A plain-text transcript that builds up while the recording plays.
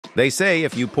They say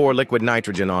if you pour liquid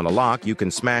nitrogen on a lock, you can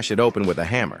smash it open with a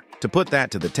hammer. To put that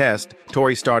to the test,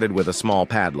 Tori started with a small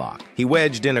padlock. He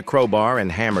wedged in a crowbar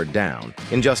and hammered down.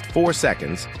 In just 4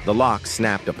 seconds, the lock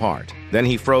snapped apart. Then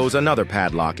he froze another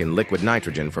padlock in liquid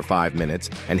nitrogen for 5 minutes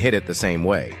and hit it the same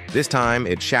way. This time,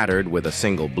 it shattered with a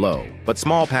single blow. But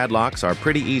small padlocks are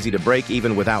pretty easy to break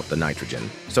even without the nitrogen,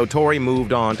 so Tori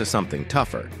moved on to something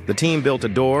tougher. The team built a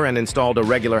door and installed a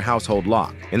regular household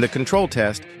lock. In the control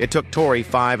test, it took Tori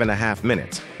 5.5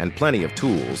 minutes and plenty of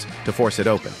tools to force it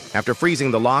open. After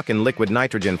freezing the lock in liquid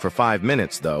nitrogen for 5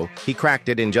 minutes, though, he cracked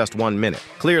it in just 1 minute.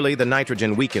 Clearly, the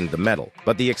nitrogen weakened the metal,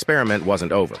 but the experiment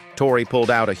wasn't over. Tori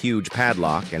pulled out a huge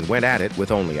padlock and went at it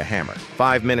with only a hammer.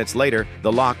 5 minutes later,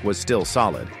 the lock was still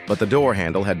solid, but the door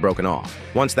handle had broken off.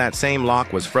 Once that same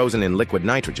lock was frozen in liquid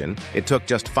nitrogen, it took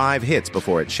just 5 hits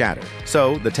before it shattered.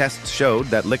 So, the tests showed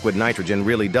that liquid nitrogen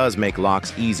really does make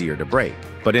locks easier to break.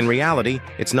 But in reality,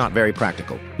 it's not very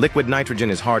practical. Liquid nitrogen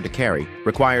is hard to carry,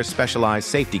 requires specialized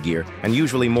safety gear, and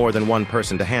usually more than one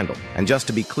person to handle. And just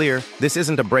to be clear, this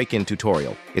isn't a break-in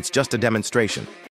tutorial, it's just a demonstration.